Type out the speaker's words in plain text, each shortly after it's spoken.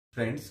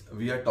Friends,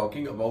 we are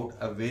talking about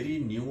a very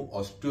new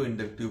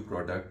osteoinductive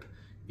product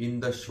in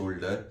the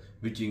shoulder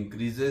which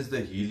increases the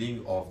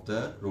healing of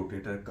the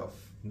rotator cuff.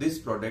 This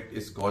product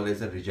is called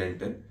as a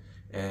Regenten,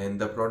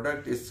 and the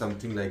product is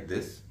something like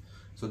this.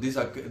 So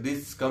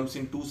this comes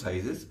in two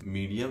sizes,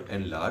 medium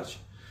and large.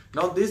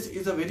 Now this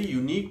is a very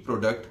unique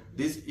product.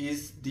 This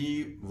is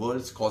the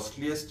world's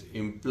costliest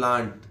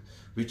implant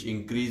which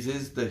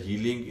increases the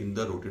healing in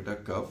the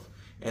rotator cuff.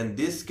 And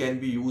this can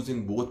be used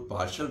in both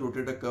partial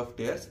rotator cuff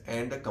tears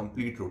and a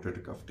complete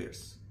rotator cuff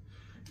tears.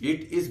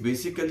 It is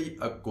basically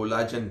a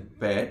collagen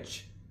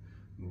patch,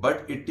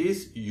 but it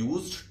is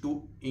used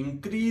to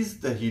increase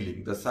the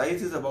healing. The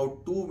size is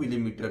about 2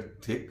 millimeter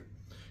thick,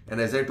 and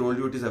as I told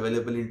you, it is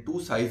available in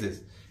two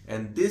sizes.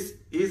 And this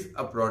is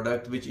a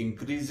product which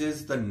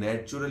increases the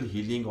natural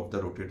healing of the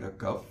rotator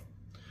cuff.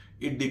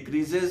 It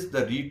decreases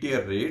the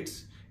re-tear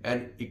rates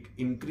and it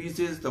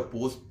increases the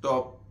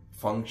post-op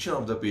function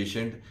of the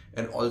patient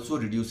and also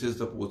reduces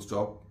the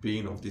post-op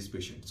pain of this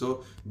patient.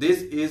 So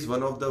this is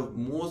one of the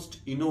most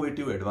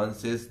innovative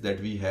advances that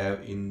we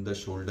have in the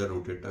shoulder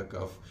rotator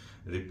cuff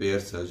repair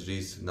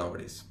surgeries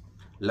nowadays.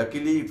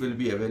 Luckily, it will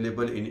be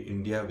available in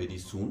India very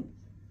soon.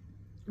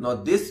 Now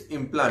this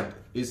implant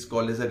is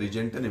called as a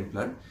Regenten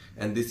implant,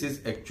 and this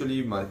is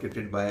actually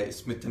marketed by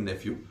Smith &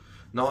 Nephew.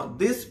 Now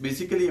this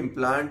basically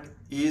implant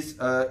is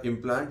an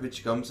implant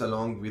which comes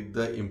along with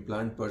the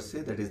implant per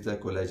se, that is the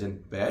collagen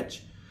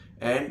patch.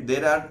 And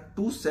there are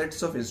two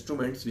sets of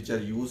instruments which are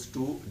used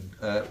to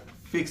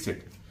fix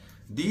it.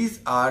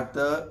 These are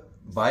the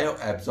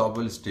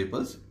bioabsorbable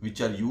staples which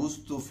are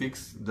used to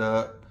fix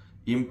the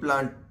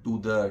implant to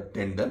the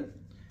tendon.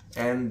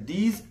 And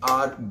these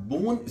are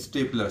bone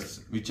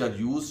staplers which are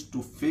used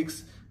to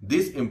fix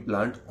this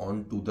implant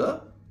onto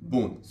the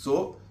bone.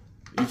 So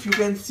if you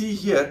can see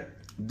here,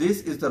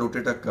 this is the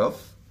rotator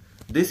cuff.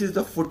 This is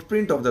the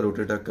footprint of the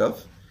rotator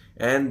cuff.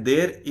 And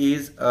there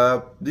is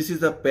this is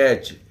the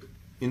patch.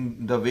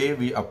 In the way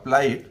we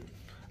apply it,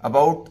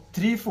 about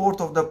 3/4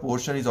 of the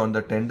portion is on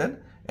the tendon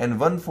and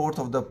 1/4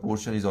 of the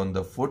portion is on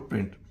the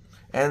footprint.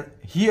 And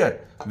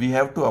here we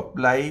have to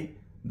apply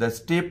the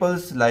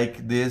staples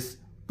like this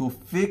to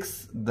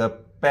fix the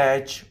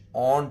patch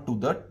onto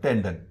the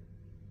tendon.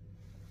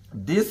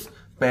 This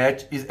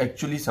patch is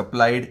actually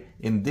supplied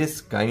in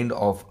this kind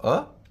of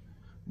a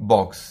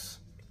box.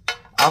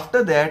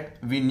 After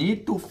that, we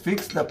need to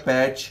fix the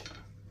patch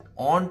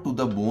onto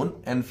the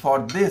bone, and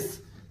for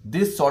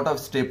this sort of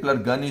stapler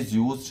gun is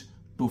used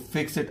to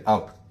fix it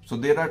up. So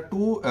there are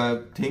two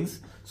things.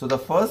 So the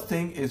first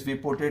thing is we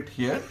put it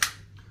here,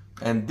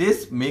 and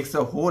this makes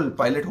a hole,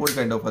 pilot hole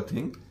kind of a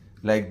thing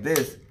like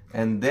this,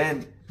 and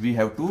then we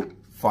have to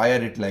fire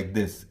it like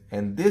this,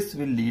 and this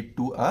will lead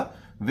to a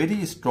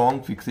very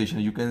strong fixation.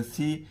 You can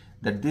see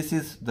that this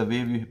is the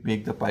way we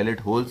make the pilot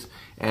holes,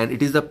 and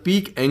it is the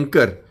peak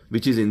anchor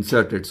which is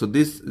inserted. So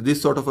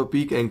this sort of a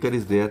peak anchor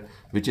is there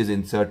which is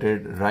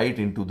inserted right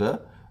into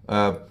the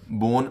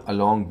bone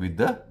along with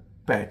the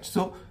patch.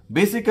 So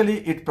basically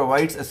it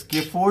provides a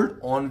scaffold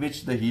on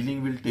which the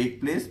healing will take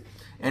place,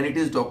 and it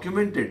is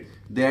documented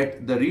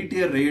that the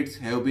re-tear rates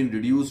have been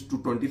reduced to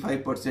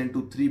 25%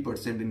 to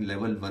 3% in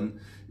level 1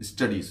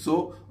 studies.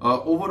 So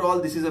overall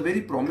this is a very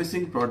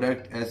promising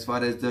product as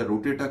far as the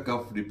rotator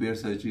cuff repair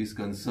surgery is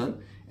concerned,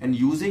 and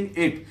using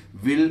it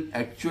will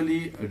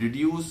actually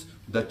reduce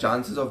the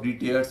chances of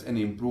re-tears and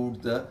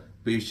improve the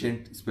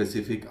patient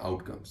specific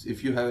outcomes.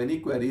 If you have any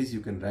queries,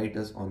 you can write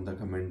us on the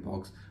comment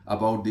box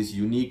about this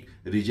unique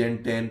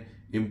Regenten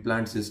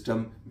implant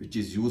system which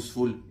is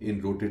useful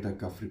in rotator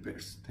cuff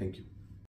repairs. Thank you.